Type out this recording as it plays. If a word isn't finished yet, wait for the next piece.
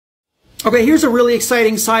Okay, here's a really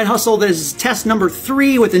exciting side hustle. This is test number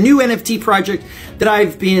 3 with a new NFT project that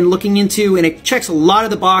I've been looking into, and it checks a lot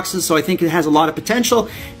of the boxes, so I think it has a lot of potential,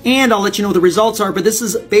 and I'll let you know what the results are. But this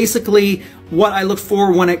is basically what I look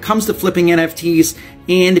for when it comes to flipping NFTs,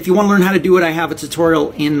 and if you want to learn how to do it, I have a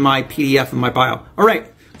tutorial in my PDF in my bio. All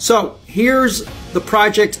right, so here's the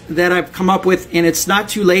project that I've come up with, and it's not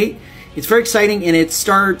too late. It's very exciting, and it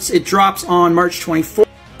drops on March 24th.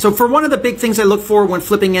 So for one of the big things I look for when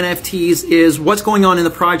flipping NFTs is what's going on in the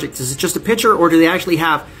project. Is it just a picture, or do they actually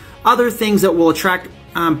have other things that will attract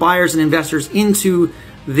buyers and investors into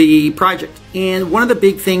the project? And one of the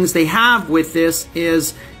big things they have with this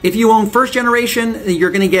is if you own first generation, you're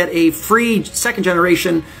going to get a free second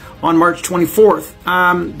generation on March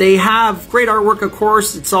 24th. They have great artwork, of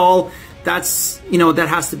course. It's all, that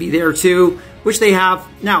has to be there too, which they have.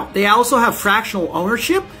 Now, they also have fractional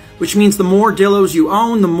ownership, which means the more Dillos you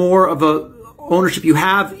own, the more of a ownership you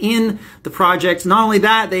have in the project. Not only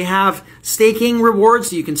that, they have staking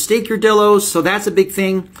rewards, so you can stake your Dillos, so that's a big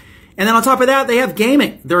thing. And then on top of that, they have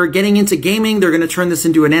gaming. They're getting into gaming. They're going to turn this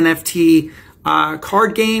into an NFT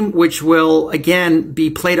card game, which will, again,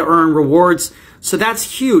 be play to earn rewards. So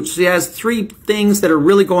that's huge. So it has 3 things that are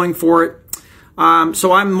really going for it.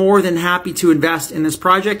 So I'm more than happy to invest in this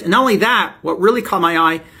project. And not only that, what really caught my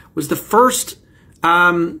eye was the first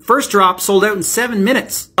drop sold out in 7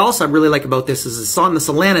 minutes. Also, I really like about this is it's on the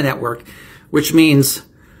Solana network, which means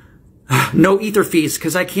no ether fees,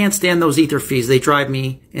 because I can't stand those ether fees. They drive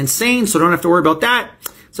me insane, so I don't have to worry about that.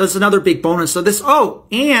 So it's another big bonus. So this,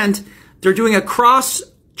 and they're doing a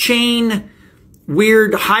cross-chain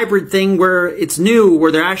weird hybrid thing where it's new,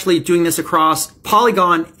 where they're actually doing this across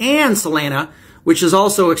Polygon and Solana, which is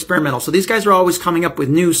also experimental. So these guys are always coming up with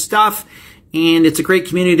new stuff. And it's a great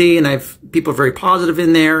community, and people are very positive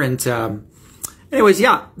in there. And anyways,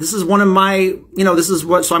 yeah, this is one of my,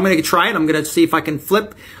 so I'm going to try it. I'm going to see if I can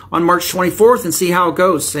flip on March 24th and see how it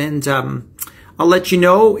goes. And I'll let you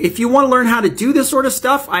know. If you want to learn how to do this sort of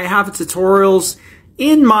stuff, I have tutorials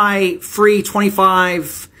in my free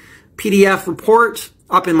 25 PDF report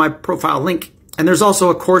up in my profile link. And there's also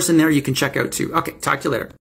a course in there you can check out too. Okay, talk to you later.